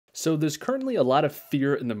So there's currently a lot of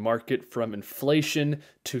fear in the market, from inflation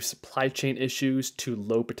to supply chain issues to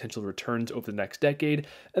low potential returns over the next decade,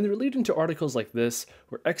 and they're leading to articles like this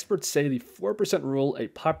where experts say the 4% rule, a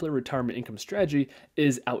popular retirement income strategy,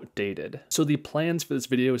 is outdated. So the plans for this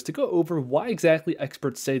video is to go over why exactly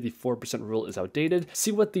experts say the 4% rule is outdated,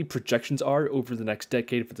 see what the projections are over the next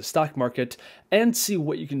decade for the stock market, and see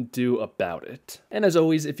what you can do about it. And as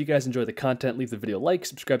always, if you guys enjoy the content, leave the video a like,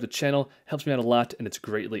 subscribe to the channel, helps me out a lot, and it's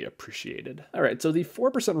greatly appreciated. Alright, so the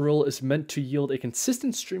 4% rule is meant to yield a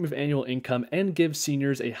consistent stream of annual income and give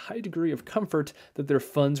seniors a high degree of comfort that their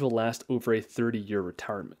funds will last over a 30-year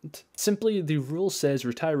retirement. Simply, the rule says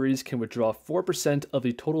retirees can withdraw 4% of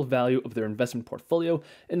the total value of their investment portfolio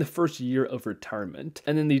in the first year of retirement,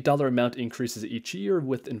 and then the dollar amount increases each year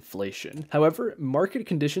with inflation. However, market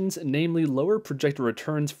conditions, namely lower projected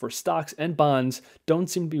returns for stocks and bonds, don't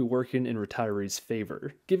seem to be working in retirees'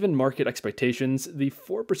 favor. Given market expectations, the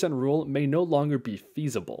 4% rule may no longer be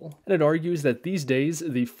feasible, and it argues that these days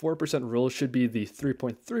the 4% rule should be the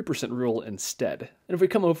 3.3% rule instead. And if we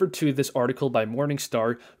come over to this article by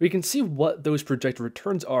Morningstar, we can see what those projected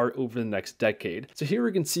returns are over the next decade. So here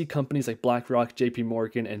we can see companies like BlackRock, JP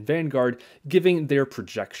Morgan, and Vanguard giving their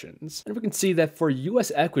projections. And we can see that for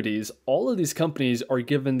US equities, all of these companies are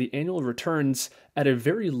given the annual returns at a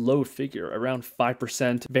very low figure, around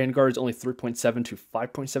 5%. Vanguard is only 3.7 to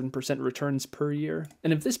 5.7% returns per year.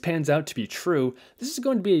 And if this pans out to be true, this is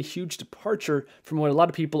going to be a huge departure from what a lot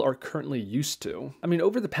of people are currently used to. I mean,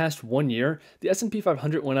 over the past 1 year, the S&P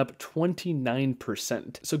 500 went up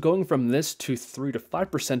 29%. So going from this to 3 to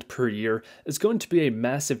 5% per year is going to be a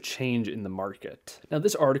massive change in the market. Now,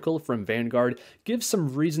 this article from Vanguard gives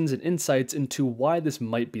some reasons and insights into why this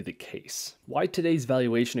might be the case. Why today's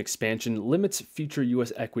valuation expansion limits future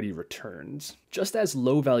US equity returns. Just as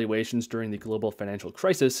low valuations during the global financial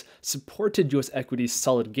crisis supported US equities'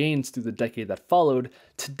 solid gains through the decade that followed,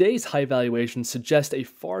 today's high valuations suggest a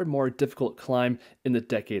far more difficult climb in the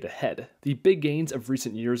decade ahead. The big gains of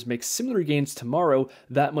recent years make similar gains tomorrow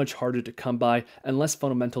that much harder to come by unless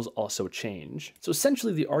fundamentals also change. So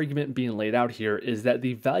essentially, the argument being laid out here is that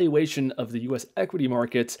the valuation of the US equity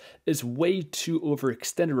markets is way too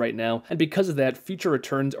overextended right now, and because of that, future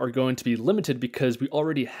returns are going to be limited because we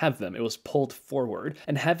already have them. It was pulled forward,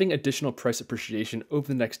 and having additional price appreciation over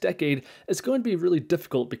the next decade is going to be really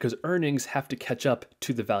difficult because earnings have to catch up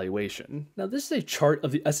to the valuation. Now, this is a chart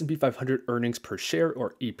of the S&P 500 earnings per share,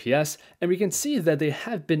 or EPS, and we can see that they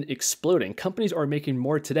have been exploding. Companies are making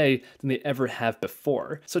more today than they ever have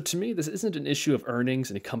before. So to me, this isn't an issue of earnings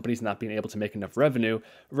and companies not being able to make enough revenue.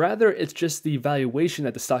 Rather, it's just the valuation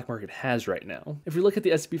that the stock market has right now. If we look at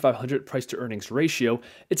the S&P 500 price to earnings ratio,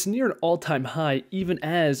 it's near an all-time high even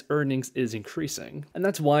as earnings is increasing. And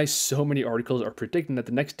that's why so many articles are predicting that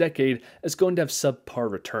the next decade is going to have subpar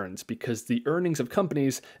returns, because the earnings of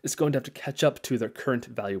companies is going to have to catch up to their current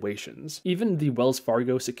valuations. Even the Wells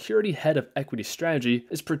Fargo security head of equity strategy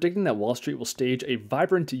is predicting that Wall Street will stage a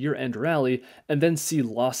vibrant year-end rally and then see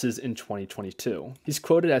losses in 2022. He's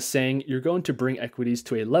quoted as saying, "You're going to bring equities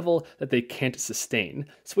to a level that they can't sustain."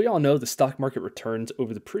 So we all know the stock market returns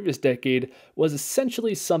over the previous decade was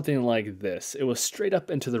essentially something like this. It was straight up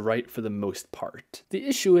and to the right for the most part. The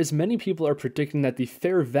issue is many people are predicting that the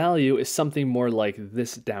fair value is something more like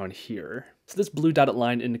this down here. So this blue dotted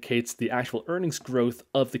line indicates the actual earnings growth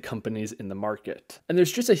of the companies in the market. And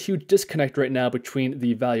there's just a huge disconnect right now between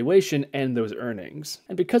the valuation and those earnings.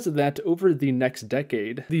 And because of that, over the next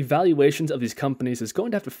decade, the valuations of these companies is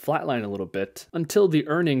going to have to flatline a little bit until the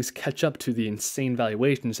earnings catch up to the insane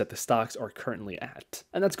valuations that the stocks are currently at.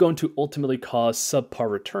 And that's going to ultimately cause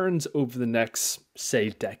subpar returns over the next, say,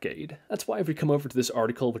 decade. That's why if we come over to this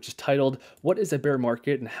article, which is titled, "What is a bear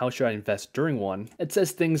market and how should I invest during one?" it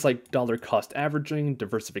says things like dollar cost averaging,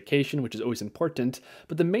 diversification, which is always important,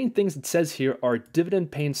 but the main things it says here are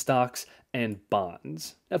dividend-paying stocks and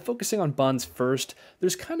bonds. Now, focusing on bonds first,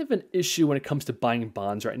 there's kind of an issue when it comes to buying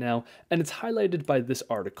bonds right now, and it's highlighted by this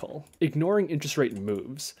article, ignoring interest rate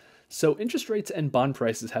moves. So interest rates and bond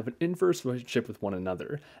prices have an inverse relationship with one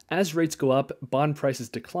another. As rates go up, bond prices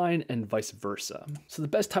decline and vice versa. So the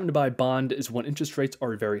best time to buy a bond is when interest rates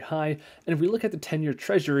are very high, and if we look at the 10-year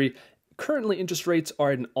treasury, currently interest rates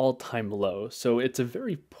are at an all-time low, so it's a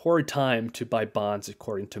very poor time to buy bonds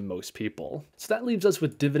according to most people. So that leaves us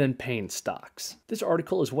with dividend-paying stocks. This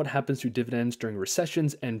article is what happens to dividends during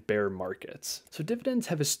recessions and bear markets. So dividends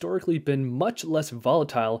have historically been much less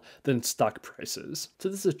volatile than stock prices. So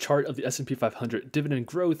this is a chart of the S&P 500 dividend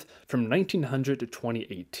growth from 1900 to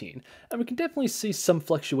 2018, and we can definitely see some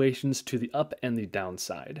fluctuations to the up and the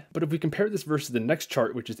downside. But if we compare this versus the next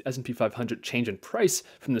chart, which is the S&P 500 change in price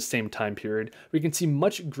from the same time time period, we can see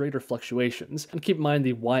much greater fluctuations. And keep in mind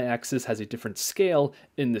the y-axis has a different scale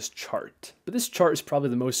in this chart. But this chart is probably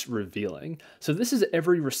the most revealing. So this is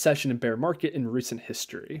every recession and bear market in recent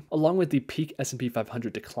history, along with the peak S&P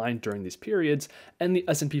 500 decline during these periods and the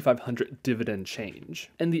S&P 500 dividend change.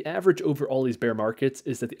 And the average over all these bear markets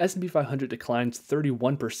is that the S&P 500 declines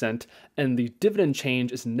 31% and the dividend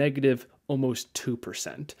change is negative almost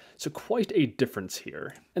 2%. So quite a difference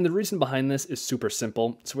here. And the reason behind this is super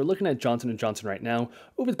simple. So we're looking at Johnson & Johnson right now.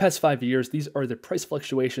 Over the past 5 years, these are the price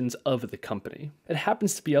fluctuations of the company. It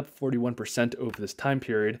happens to be up 41% over this time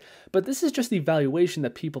period, but this is just the valuation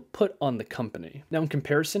that people put on the company. Now in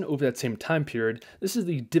comparison, over that same time period, this is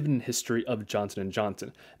the dividend history of Johnson &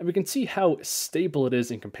 Johnson. And we can see how stable it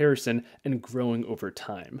is in comparison and growing over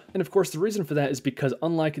time. And of course, the reason for that is because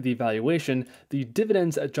unlike the valuation, the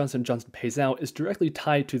dividends that Johnson & Johnson pays out is directly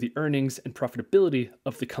tied to the earnings and profitability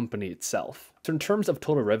of the company itself. So in terms of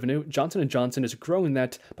total revenue, Johnson & Johnson is growing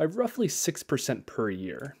that by roughly 6% per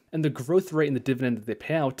year. And the growth rate in the dividend that they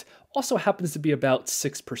pay out also happens to be about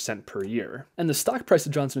 6% per year. And the stock price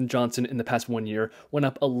of Johnson & Johnson in the past 1 year went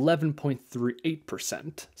up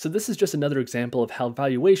 11.38%. So this is just another example of how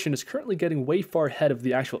valuation is currently getting way far ahead of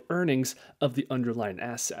the actual earnings of the underlying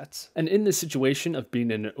assets. And in this situation of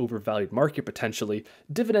being in an overvalued market potentially,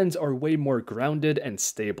 dividends are way more grounded and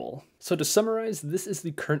stable. So to summarize, this is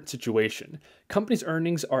the current situation. Companies'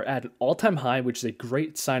 earnings are at an all-time high, which is a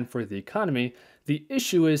great sign for the economy. The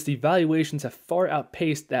issue is the valuations have far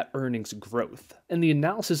outpaced that earnings growth. And the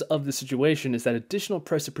analysis of the situation is that additional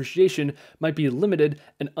price appreciation might be limited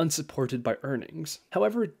and unsupported by earnings.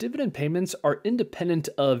 However, dividend payments are independent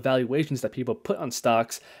of valuations that people put on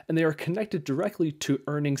stocks, and they are connected directly to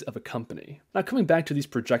earnings of a company. Now, coming back to these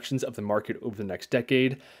projections of the market over the next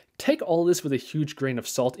decade, take all this with a huge grain of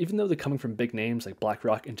salt. Even though they're coming from big names like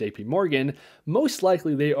BlackRock and JP Morgan, most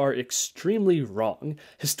likely they are extremely wrong.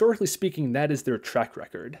 Historically speaking, that is their track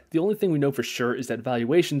record. The only thing we know for sure is that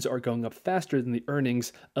valuations are going up faster than the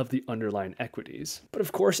earnings of the underlying equities. But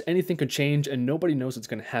of course, anything could change and nobody knows what's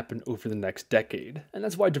going to happen over the next decade. And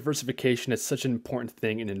that's why diversification is such an important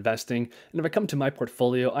thing in investing. And if I come to my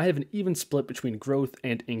portfolio, I have an even split between growth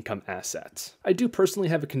and income assets. I do personally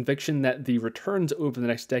have a conviction that the returns over the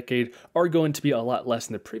next decade are going to be a lot less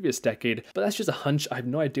than the previous decade, but that's just a hunch. I have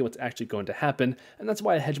no idea what's actually going to happen, and that's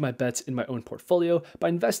why I hedge my bets in my own portfolio by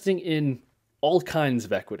investing in all kinds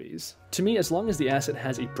of equities. To me, as long as the asset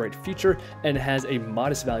has a bright future and has a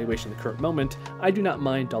modest valuation in the current moment, I do not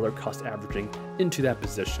mind dollar cost averaging into that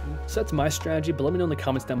position. So that's my strategy, but let me know in the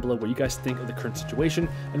comments down below what you guys think of the current situation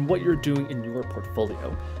and what you're doing in your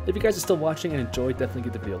portfolio. If you guys are still watching and enjoyed, definitely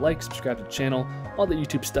give the video a like, subscribe to the channel, all the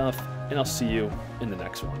YouTube stuff, and I'll see you in the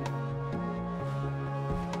next one.